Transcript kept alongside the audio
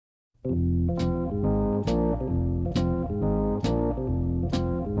Hey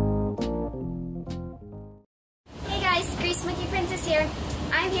guys, Grease Monkey Princess here.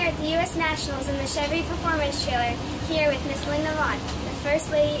 I'm here at the U.S. Nationals in the Chevy Performance Trailer, here with Miss Linda Vaughn, the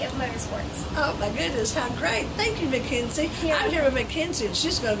First Lady of Motorsports. Oh my goodness, how great. Thank you, Mackenzie. I'm here with Mackenzie and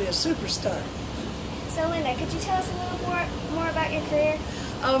she's going to be a superstar. So Linda, could you tell us a little more about your career?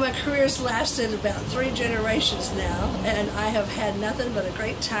 Oh, my career's lasted about 3 generations now, and I have had nothing but a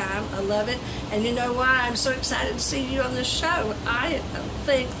great time. I love it. And you know why I'm so excited to see you on this show? I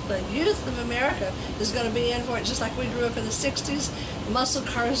think the youth of America is going to be in for it just like we grew up in the 60s. Muscle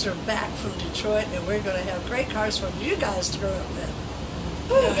cars are back from Detroit, and we're going to have great cars for you guys to grow up with.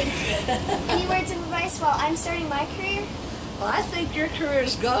 Any words of advice while I'm starting my career? Well, I think your career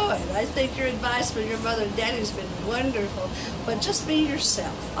is going. I think your advice for your mother and daddy has been wonderful. But just be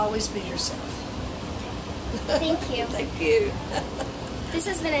yourself. Always be yourself. Thank you. Thank you. This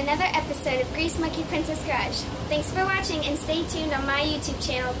has been another episode of Grease Monkey Princess Garage. Thanks for watching and stay tuned on my YouTube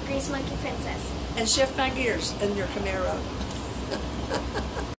channel, Grease Monkey Princess. And shift my gears in your Camaro.